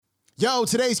Yo,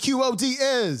 today's QOD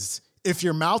is, if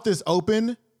your mouth is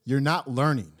open, you're not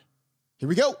learning. Here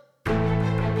we go.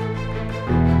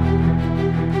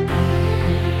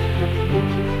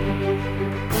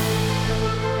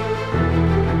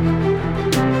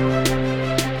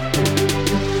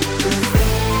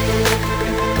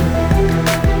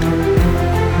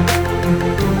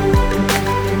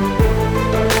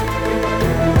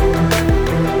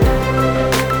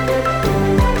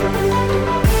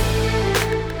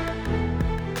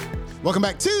 Welcome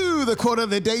back to the Quote of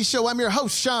the Day Show. I'm your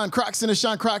host, Sean Croxton of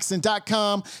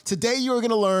SeanCroxton.com. Today, you are going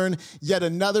to learn yet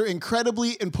another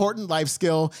incredibly important life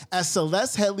skill as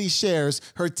Celeste Headlee shares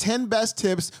her 10 best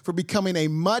tips for becoming a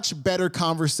much better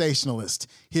conversationalist.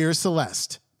 Here's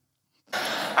Celeste. All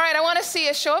right, I want to see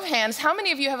a show of hands. How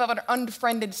many of you have ever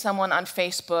unfriended someone on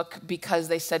Facebook because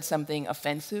they said something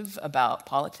offensive about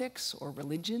politics or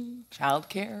religion,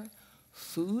 childcare,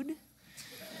 food?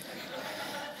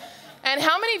 And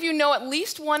how many of you know at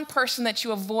least one person that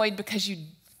you avoid because you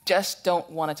just don't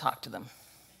want to talk to them?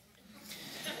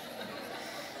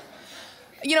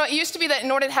 You know, it used to be that in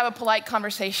order to have a polite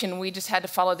conversation, we just had to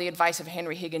follow the advice of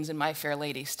Henry Higgins and My Fair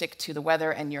Lady, stick to the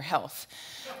weather and your health.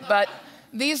 But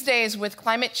these days, with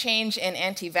climate change and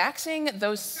anti-vaxxing,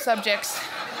 those subjects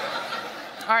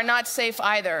are not safe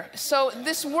either. So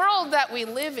this world that we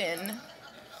live in,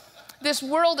 this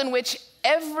world in which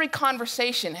every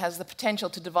conversation has the potential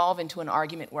to devolve into an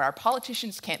argument where our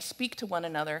politicians can't speak to one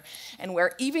another and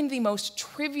where even the most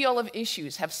trivial of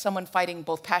issues have someone fighting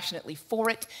both passionately for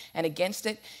it and against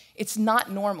it, it's not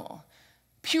normal.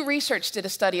 Pew Research did a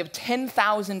study of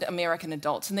 10,000 American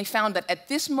adults, and they found that at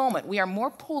this moment, we are more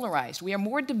polarized, we are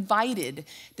more divided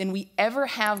than we ever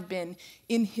have been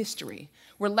in history.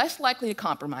 We're less likely to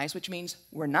compromise, which means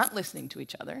we're not listening to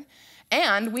each other,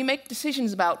 and we make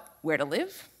decisions about where to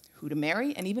live, who to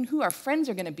marry, and even who our friends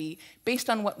are going to be based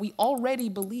on what we already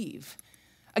believe.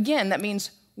 Again, that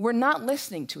means we're not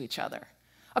listening to each other.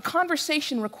 A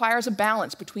conversation requires a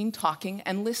balance between talking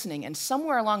and listening, and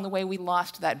somewhere along the way, we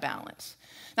lost that balance.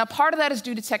 Now, part of that is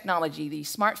due to technology, the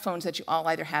smartphones that you all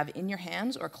either have in your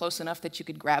hands or close enough that you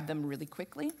could grab them really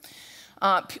quickly.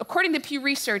 According to Pew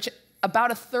Research, about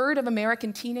a third of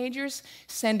American teenagers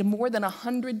send more than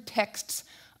 100 texts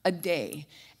a day.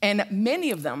 And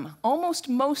many of them, almost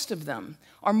most of them,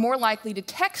 are more likely to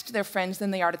text their friends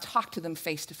than they are to talk to them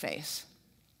face to face.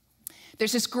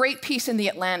 There's this great piece in The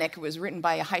Atlantic. It was written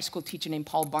by a high school teacher named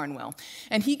Paul Barnwell.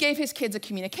 And he gave his kids a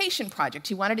communication project.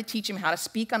 He wanted to teach them how to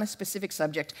speak on a specific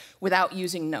subject without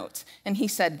using notes. And he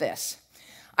said this,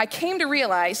 I came to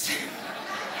realize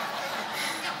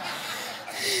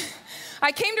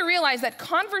that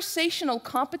conversational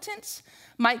competence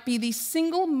might be the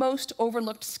single most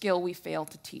overlooked skill we fail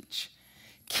to teach.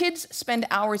 Kids spend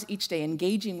hours each day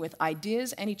engaging with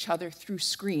ideas and each other through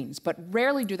screens, but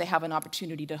rarely do they have an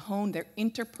opportunity to hone their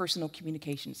interpersonal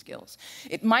communication skills.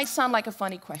 It might sound like a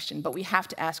funny question, but we have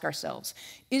to ask ourselves,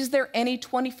 is there any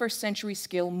 21st century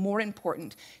skill more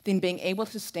important than being able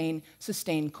to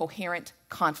sustain coherent,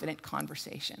 confident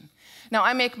conversation? Now,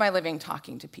 I make my living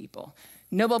talking to people.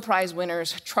 Nobel Prize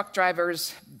winners, truck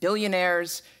drivers,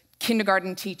 billionaires,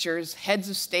 kindergarten teachers, heads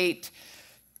of state,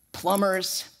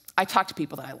 plumbers. I talk to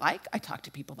people that I like. I talk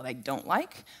to people that I don't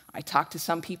like. I talk to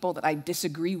some people that I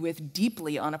disagree with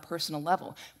deeply on a personal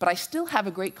level, but I still have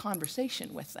a great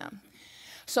conversation with them.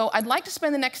 So I'd like to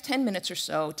spend the next 10 minutes or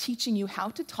so teaching you how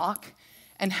to talk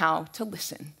and how to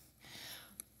listen.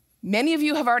 Many of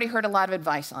you have already heard a lot of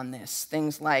advice on this.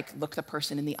 Things like look the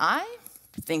person in the eye,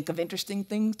 think of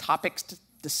interesting topics to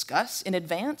discuss in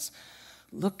advance,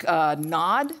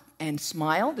 nod and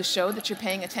smile to show that you're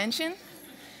paying attention.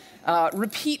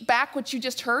 Repeat back what you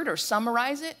just heard or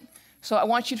summarize it. So I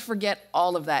want you to forget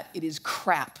all of that. It is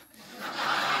crap.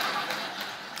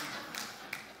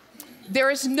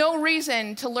 There is no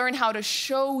reason to learn how to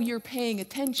show you're paying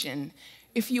attention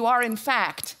if you are, in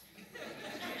fact,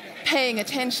 paying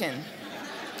attention.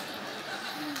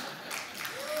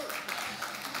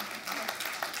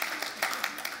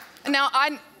 Now,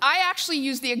 I actually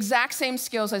use the exact same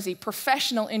skills as a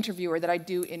professional interviewer that I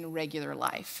do in regular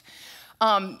life.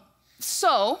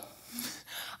 So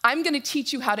I'm going to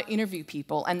teach you how to interview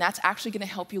people, and that's actually going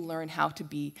to help you learn how to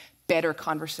be better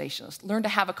conversationalists. Learn to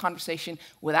have a conversation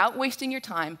without wasting your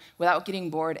time, without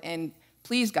getting bored, and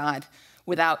please God,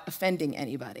 without offending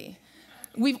anybody.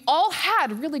 We've all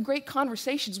had really great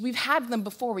conversations. We've had them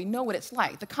before. We know what it's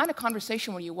like. The kind of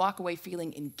conversation where you walk away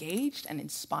feeling engaged and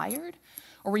inspired,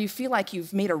 or where you feel like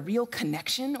you've made a real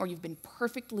connection or you've been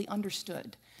perfectly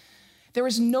understood. There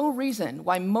is no reason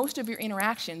why most of your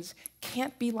interactions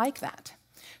can't be like that.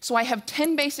 So I have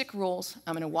 10 basic rules.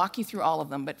 I'm going to walk you through all of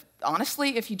them. But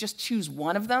honestly, if you just choose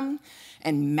one of them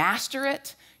and master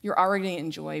it, you're already going to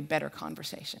enjoy better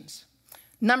conversations.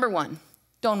 Number 1,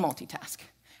 don't multitask.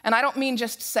 And I don't mean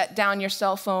just set down your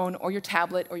cell phone or your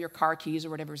tablet or your car keys or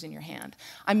whatever's in your hand.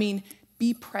 I mean,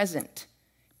 be present.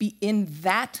 Be in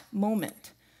that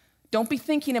moment. Don't be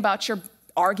thinking about your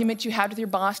argument you had with your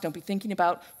boss. Don't be thinking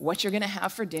about what you're going to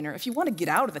have for dinner. If you want to get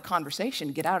out of the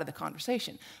conversation, get out of the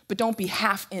conversation. But don't be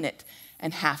half in it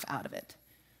and half out of it.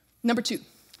 Number 2,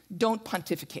 don't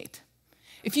pontificate.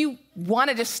 If you want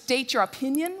to just state your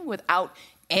opinion without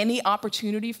any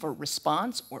opportunity for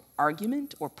response or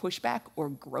argument or pushback or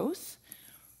growth,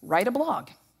 write a blog.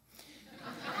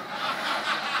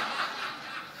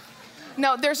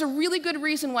 Now, there's a really good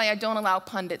reason why I don't allow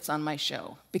pundits on my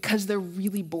show, because they're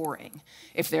really boring.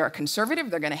 If they're a conservative,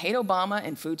 they're going to hate Obama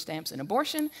and food stamps and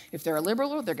abortion. If they're a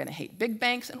liberal, they're going to hate big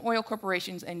banks and oil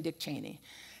corporations and Dick Cheney.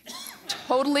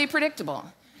 Totally predictable.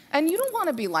 And you don't want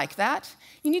to be like that.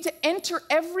 You need to enter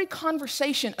every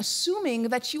conversation assuming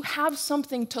that you have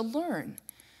something to learn.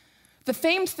 The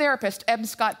famed therapist Eb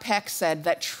Scott Peck said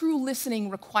that true listening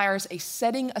requires a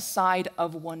setting aside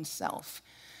of oneself.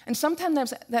 And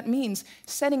sometimes that means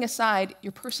setting aside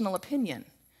your personal opinion.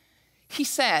 He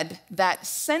said that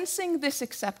sensing this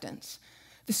acceptance,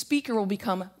 the speaker will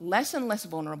become less and less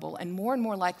vulnerable and more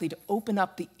likely to open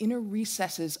up the inner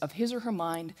recesses of his or her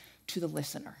mind to the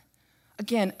listener.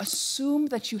 Again, assume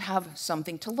that you have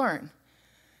something to learn.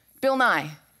 Bill Nye,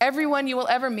 everyone you will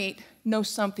ever meet knows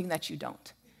something that you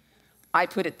don't. I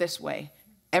put it this way: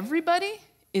 everybody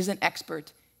is an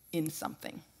expert in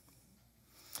something.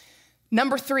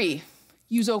 Number 3,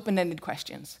 use open-ended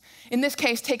questions. In this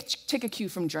case, take a cue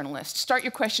from journalists. Start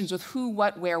your questions with who,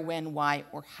 what, where, when, why,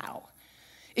 or how.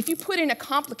 If you put in a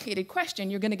complicated question,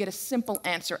 you're going to get a simple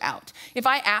answer out. If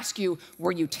I ask you,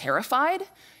 were you terrified?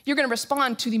 You're going to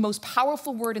respond to the most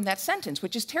powerful word in that sentence,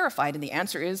 which is terrified, and the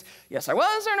answer is, yes, I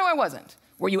was, or no, I wasn't.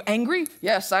 Were you angry?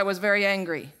 Yes, I was very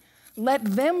angry. Let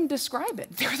them describe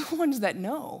it. They're the ones that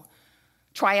know.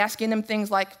 Try asking them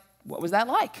things like, what was that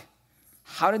like?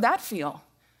 How did that feel?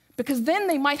 Because then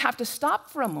they might have to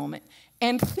stop for a moment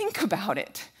and think about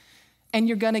it, and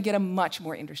you're going to get a much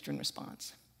more interesting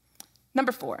response.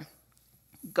 Number 4,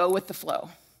 go with the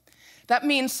flow. That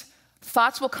means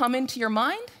thoughts will come into your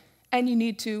mind, and you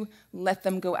need to let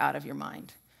them go out of your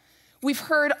mind. We've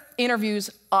heard interviews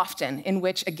often in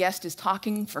which a guest is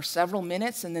talking for several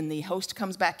minutes, and then the host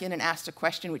comes back in and asks a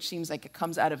question which seems like it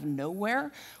comes out of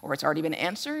nowhere, or it's already been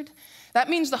answered. That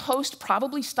means the host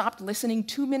probably stopped listening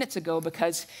 2 minutes ago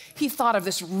because he thought of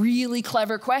this really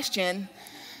clever question,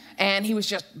 and he was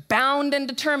just bound and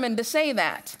determined to say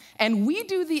that. And we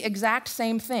do the exact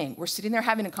same thing. We're sitting there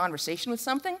having a conversation with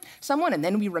someone, and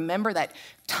then we remember that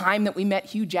time that we met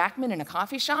Hugh Jackman in a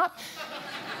coffee shop.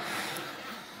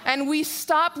 And we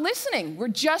stop listening. We're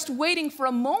just waiting for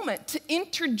a moment to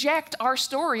interject our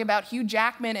story about Hugh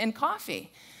Jackman and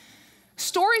coffee.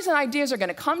 Stories and ideas are going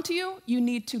to come to you. You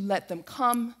need to let them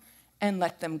come and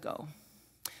let them go.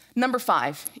 Number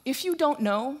 5, if you don't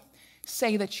know,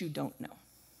 say that you don't know.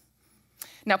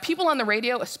 Now, people on the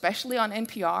radio, especially on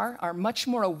NPR, are much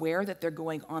more aware that they're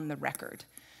going on the record.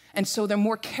 And so they're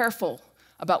more careful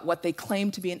about what they claim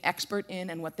to be an expert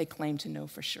in and what they claim to know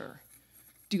for sure.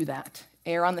 Do that.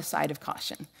 Err on the side of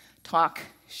caution. Talk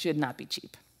should not be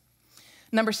cheap.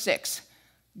 Number 6,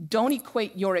 don't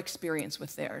equate your experience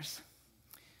with theirs.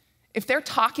 If they're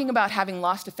talking about having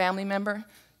lost a family member,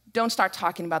 don't start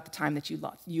talking about the time that you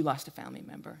lost a family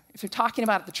member. If they're talking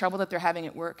about the trouble that they're having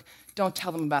at work, don't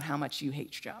tell them about how much you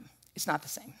hate your job. It's not the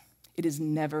same. It is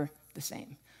never the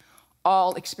same.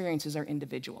 All experiences are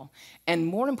individual. And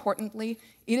more importantly,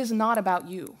 it is not about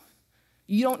you.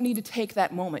 You don't need to take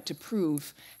that moment to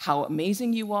prove how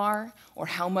amazing you are or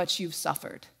how much you've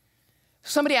suffered.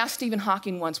 Somebody asked Stephen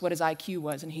Hawking once what his IQ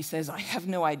was, and he says, I have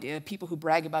no idea. People who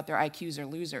brag about their IQs are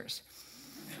losers.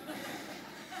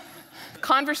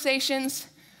 Conversations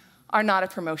are not a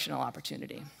promotional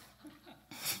opportunity.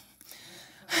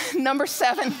 Number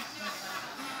 7,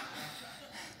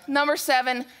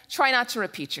 try not to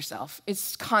repeat yourself.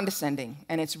 It's condescending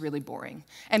and it's really boring.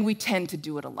 And we tend to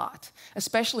do it a lot,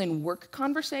 especially in work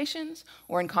conversations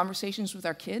or in conversations with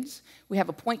our kids. We have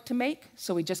a point to make,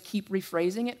 so we just keep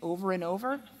rephrasing it over and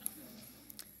over.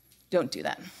 Don't do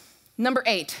that. Number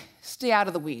 8, stay out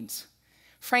of the weeds.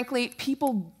 Frankly,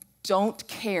 people don't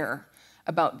care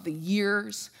about the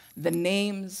years, the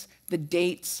names, the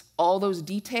dates, all those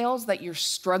details that you're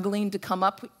struggling to come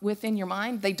up with in your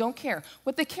mind. They don't care.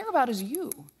 What they care about is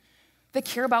you. They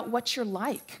care about what you're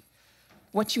like,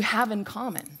 what you have in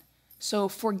common. So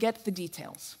forget the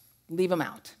details. Leave them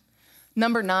out.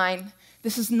 Number 9,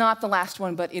 this is not the last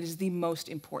one, but it is the most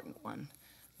important one.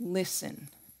 Listen.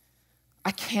 I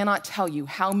cannot tell you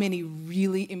how many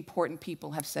really important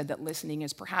people have said that listening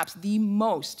is perhaps the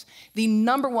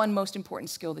number one most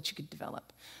important skill that you could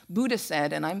develop. Buddha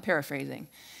said, and I'm paraphrasing,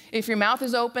 if your mouth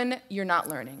is open, you're not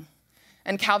learning.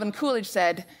 And Calvin Coolidge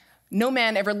said, no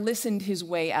man ever listened his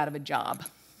way out of a job.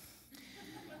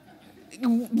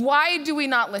 Why do we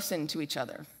not listen to each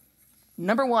other?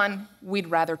 Number 1,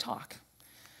 we'd rather talk.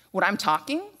 When I'm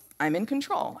talking, I'm in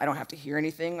control. I don't have to hear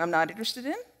anything I'm not interested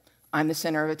in. I'm the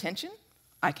center of attention.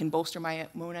 I can bolster my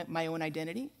own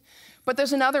identity. But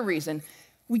there's another reason.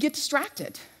 We get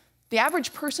distracted. The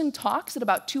average person talks at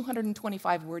about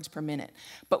 225 words per minute,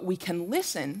 but we can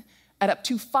listen at up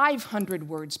to 500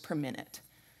 words per minute.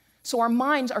 So our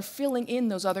minds are filling in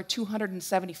those other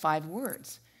 275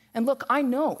 words. And look, I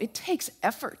know it takes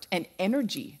effort and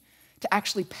energy to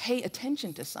actually pay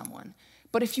attention to someone.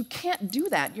 But if you can't do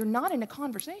that, you're not in a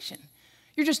conversation.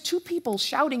 You're just two people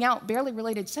shouting out barely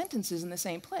related sentences in the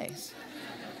same place.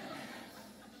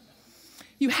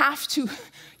 You have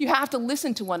to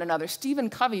listen to one another. Stephen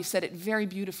Covey said it very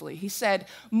beautifully. He said,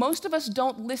 most of us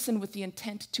don't listen with the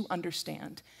intent to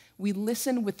understand. We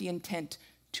listen with the intent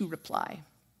to reply.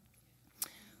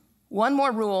 One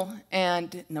more rule,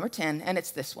 and number 10, and it's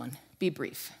this one. Be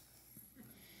brief.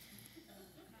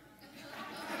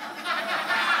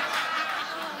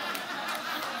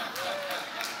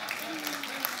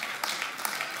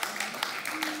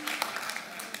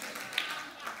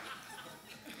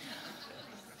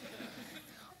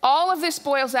 All of this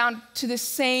boils down to the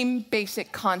same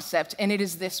basic concept, and it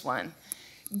is this one.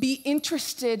 Be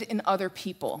interested in other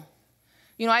people.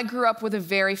 You know, I grew up with a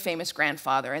very famous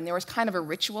grandfather, and there was kind of a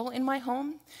ritual in my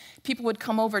home. People would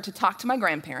come over to talk to my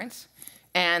grandparents,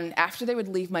 and after they would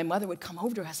leave, my mother would come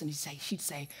over to us and she'd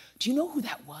say, do you know who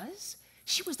that was?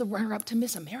 She was the runner-up to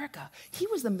Miss America. He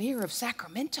was the mayor of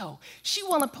Sacramento. She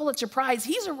won a Pulitzer Prize.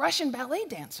 He's a Russian ballet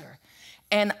dancer.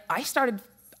 And I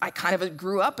kind of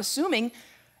grew up assuming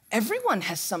everyone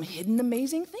has some hidden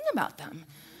amazing thing about them.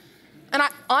 And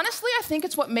honestly, I think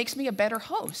it's what makes me a better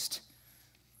host.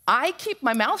 I keep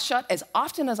my mouth shut as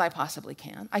often as I possibly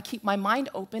can. I keep my mind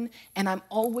open, and I'm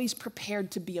always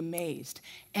prepared to be amazed,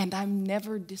 and I'm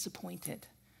never disappointed.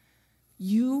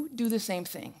 You do the same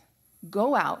thing.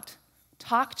 Go out,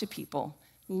 talk to people,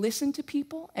 listen to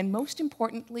people, and most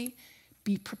importantly,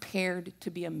 be prepared to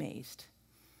be amazed.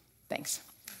 Thanks.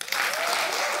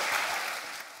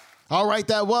 All right,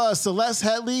 that was Celeste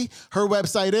Headlee. Her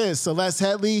website is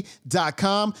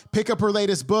celesteheadlee.com. Pick up her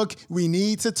latest book, We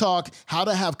Need to Talk, How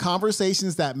to Have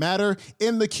Conversations That Matter,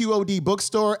 in the QOD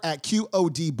bookstore at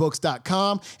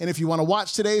qodbooks.com. And if you want to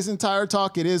watch today's entire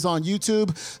talk, it is on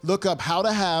YouTube. Look up How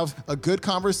to Have a Good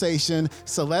Conversation,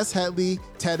 Celeste Headlee,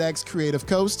 TEDx Creative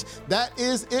Coast. That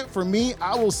is it for me.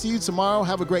 I will see you tomorrow.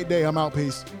 Have a great day. I'm out.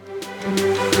 Peace.